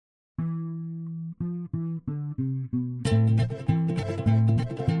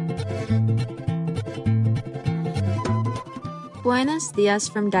buenos dias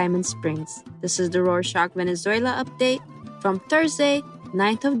from Diamond Springs. This is the Rorschach Venezuela update from Thursday,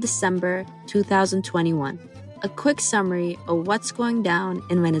 9th of December, 2021. A quick summary of what's going down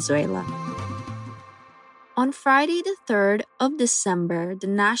in Venezuela. On Friday, the 3rd of December, the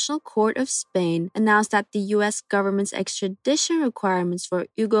National Court of Spain announced that the U.S. government's extradition requirements for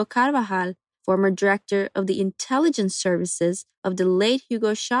Hugo Carvajal, former director of the intelligence services of the late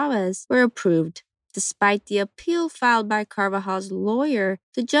Hugo Chavez, were approved. Despite the appeal filed by Carvajal's lawyer,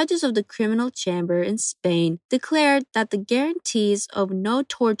 the judges of the criminal chamber in Spain declared that the guarantees of no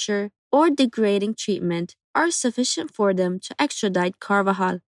torture or degrading treatment are sufficient for them to extradite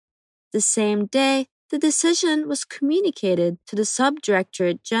Carvajal. The same day, the decision was communicated to the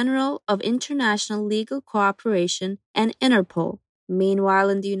Subdirectorate General of International Legal Cooperation and Interpol. Meanwhile,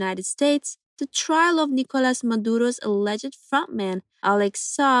 in the United States, the trial of Nicolas Maduro's alleged frontman, Alex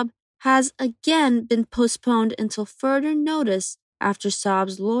Saab, has again been postponed until further notice after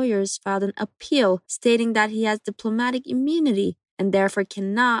Saab's lawyers filed an appeal stating that he has diplomatic immunity and therefore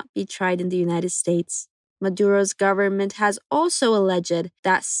cannot be tried in the United States. Maduro's government has also alleged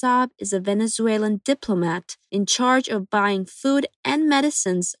that Saab is a Venezuelan diplomat in charge of buying food and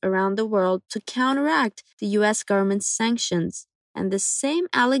medicines around the world to counteract the U.S. government's sanctions, and the same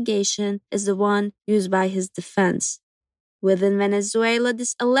allegation is the one used by his defense. Within Venezuela,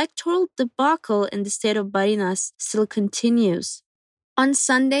 this electoral debacle in the state of Barinas still continues. On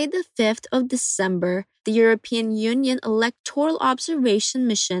Sunday, the 5th of December, the European Union Electoral Observation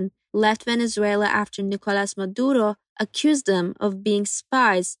Mission left Venezuela after Nicolas Maduro accused them of being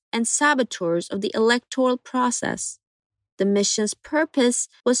spies and saboteurs of the electoral process. The mission's purpose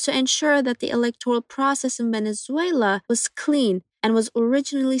was to ensure that the electoral process in Venezuela was clean and was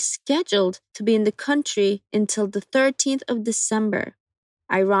originally scheduled to be in the country until the 13th of December.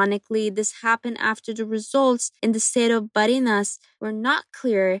 Ironically, this happened after the results in the state of Barinas were not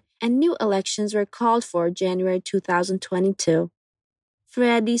clear and new elections were called for January 2022.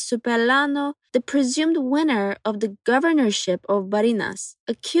 Freddy Superlano, the presumed winner of the governorship of Barinas,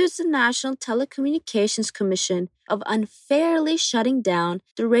 accused the National Telecommunications Commission of unfairly shutting down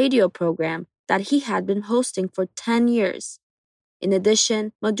the radio program that he had been hosting for 10 years. In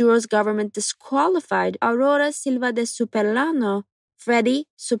addition, Maduro's government disqualified Aurora Silva de Superlano, Freddy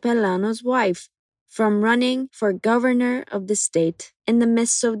Superlano's wife, from running for governor of the state. In the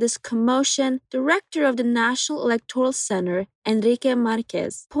midst of this commotion, director of the National Electoral Center, Enrique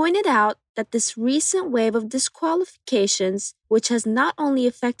Marquez, pointed out that this recent wave of disqualifications, which has not only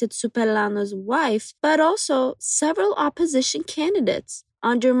affected Superlano's wife, but also several opposition candidates,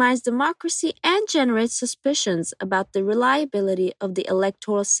 undermines democracy and generates suspicions about the reliability of the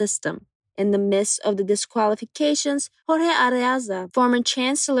electoral system. In the midst of the disqualifications, Jorge Arreaza, former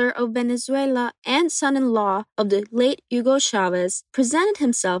chancellor of Venezuela and son-in-law of the late Hugo Chavez, presented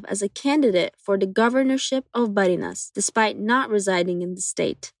himself as a candidate for the governorship of Barinas, despite not residing in the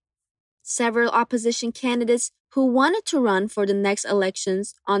state. Several opposition candidates who wanted to run for the next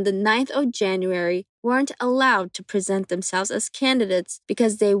elections on the 9th of January weren't allowed to present themselves as candidates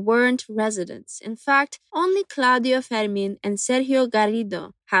because they weren't residents. In fact, only Claudio Fermin and Sergio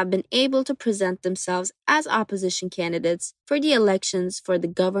Garrido have been able to present themselves as opposition candidates for the elections for the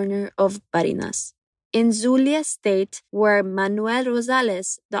governor of Barinas. In Zulia State, where Manuel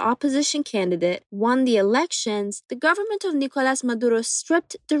Rosales, the opposition candidate, won the elections, the government of Nicolas Maduro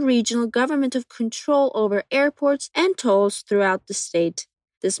stripped the regional government of control over airports and tolls throughout the state.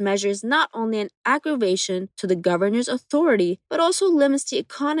 This measure is not only an aggravation to the governor's authority, but also limits the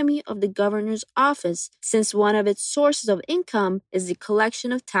economy of the governor's office, since one of its sources of income is the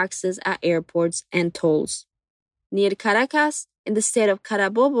collection of taxes at airports and tolls. Near Caracas, in the state of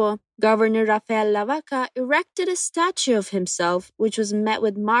Carabobo, Governor Rafael Lavaca erected a statue of himself, which was met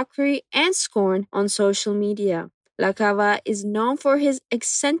with mockery and scorn on social media. Lavaca is known for his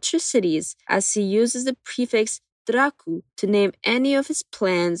eccentricities, as he uses the prefix Dracu to name any of his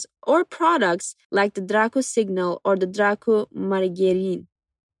plans or products like the Dracu Signal or the Dracu Margarine.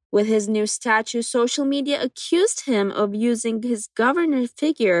 With his new statue, social media accused him of using his governor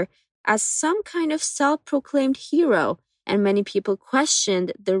figure as some kind of self-proclaimed hero, and many people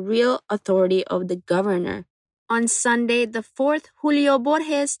questioned the real authority of the governor. On Sunday, the 4th, Julio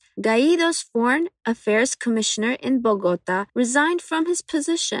Borges, Guaido's Foreign Affairs Commissioner in Bogota, resigned from his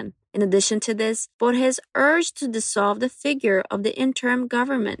position. In addition to this, Borges urged to dissolve the figure of the interim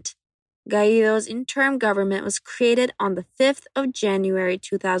government. Guaido's interim government was created on the 5th of January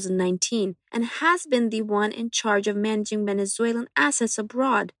 2019 and has been the one in charge of managing Venezuelan assets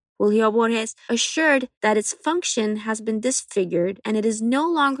abroad. Julio Borges assured that its function has been disfigured and it is no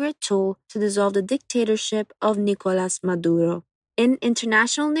longer a tool to dissolve the dictatorship of Nicolas Maduro. In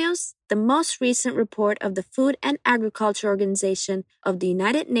international news, the most recent report of the Food and Agriculture Organization of the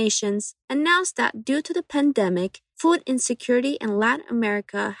United Nations announced that due to the pandemic, food insecurity in Latin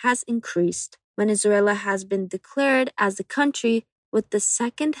America has increased. Venezuela has been declared as the country with the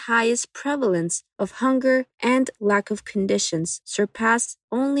second highest prevalence of hunger and lack of conditions, surpassed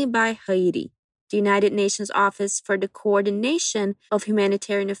only by Haiti. The United Nations Office for the Coordination of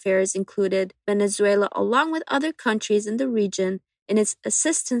Humanitarian Affairs included Venezuela along with other countries in the region in its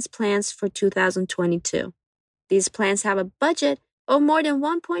assistance plans for 2022. These plans have a budget of more than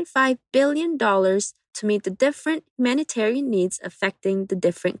 $1.5 billion to meet the different humanitarian needs affecting the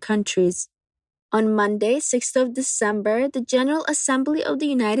different countries. On Monday, 6th of December, the General Assembly of the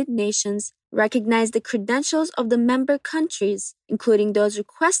United Nations recognized the credentials of the member countries, including those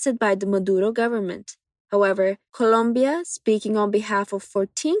requested by the Maduro government. However, Colombia, speaking on behalf of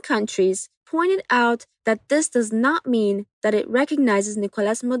 14 countries, pointed out that this does not mean that it recognizes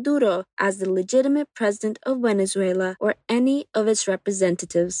Nicolás Maduro as the legitimate president of Venezuela or any of its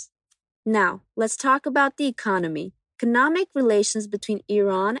representatives. Now, let's talk about the economy. Economic relations between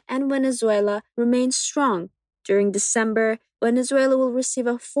Iran and Venezuela remain strong. During December, Venezuela will receive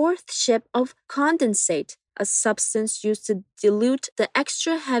a fourth ship of condensate, a substance used to dilute the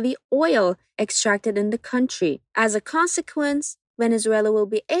extra heavy oil extracted in the country. As a consequence, Venezuela will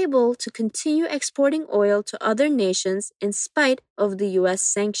be able to continue exporting oil to other nations in spite of the U.S.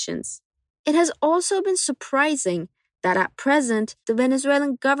 sanctions. It has also been surprising that at present, the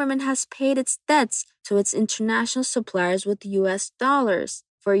Venezuelan government has paid its debts to its international suppliers with U.S. dollars.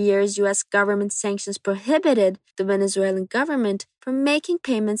 For years, U.S. government sanctions prohibited the Venezuelan government from making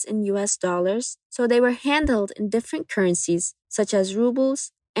payments in U.S. dollars, so they were handled in different currencies, such as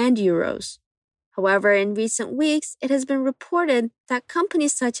rubles and euros. However, in recent weeks, it has been reported that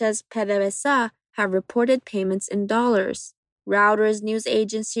companies such as PDVSA have reported payments in dollars. Reuters news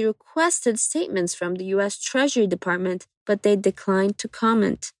agency requested statements from the U.S. Treasury Department, but they declined to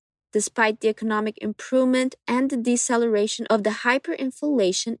comment. Despite the economic improvement and the deceleration of the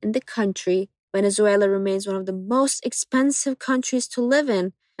hyperinflation in the country, Venezuela remains one of the most expensive countries to live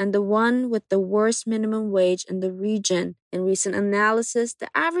in and the one with the worst minimum wage in the region. In recent analysis, the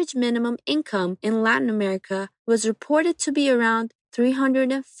average minimum income in Latin America was reported to be around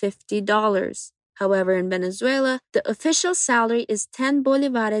 $350. However, in Venezuela, the official salary is 10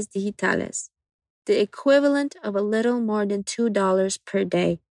 bolívares digitales, the equivalent of a little more than $2 per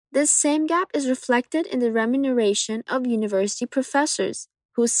day. This same gap is reflected in the remuneration of university professors,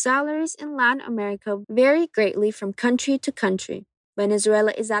 whose salaries in Latin America vary greatly from country to country.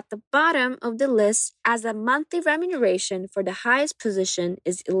 Venezuela is at the bottom of the list as the monthly remuneration for the highest position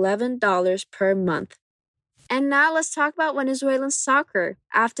is $11 per month. And now let's talk about Venezuelan soccer.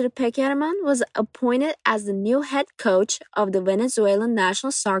 After Pekerman was appointed as the new head coach of the Venezuelan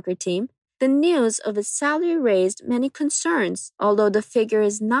national soccer team, the news of his salary raised many concerns. Although the figure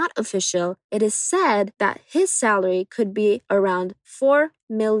is not official, it is said that his salary could be around $4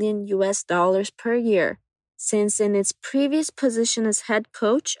 million per year. Since in its previous position as head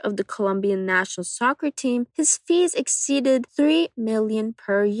coach of the Colombian national soccer team, his fees exceeded $3 million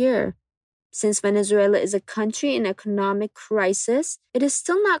per year. Since Venezuela is a country in economic crisis, it is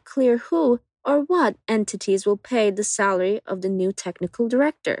still not clear who or what entities will pay the salary of the new technical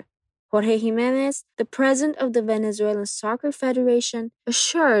director. Jorge Jimenez, the president of the Venezuelan Soccer Federation,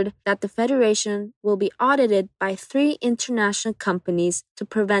 assured that the federation will be audited by 3 international companies to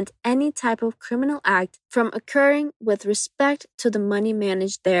prevent any type of criminal act from occurring with respect to the money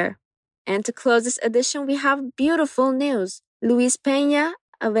managed there. And to close this edition, we have beautiful news. Luis Peña,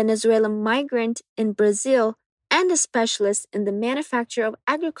 a Venezuelan migrant in Brazil and a specialist in the manufacture of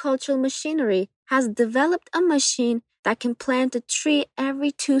agricultural machinery, has developed a machine that can plant a tree every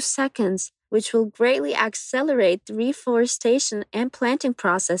 2 seconds, which will greatly accelerate the reforestation and planting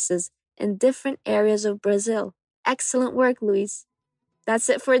processes in different areas of Brazil. Excellent work, Luis. That's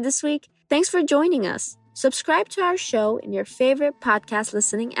it for this week. Thanks for joining us. Subscribe to our show in your favorite podcast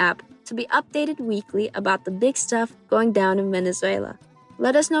listening app to be updated weekly about the big stuff going down in Venezuela.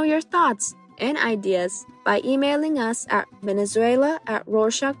 Let us know your thoughts and ideas by emailing us at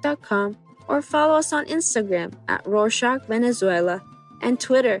venezuela@rorschach.com or follow us on Instagram at Rorschach Venezuela and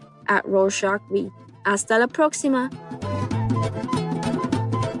Twitter at RorschachV. Hasta la próxima!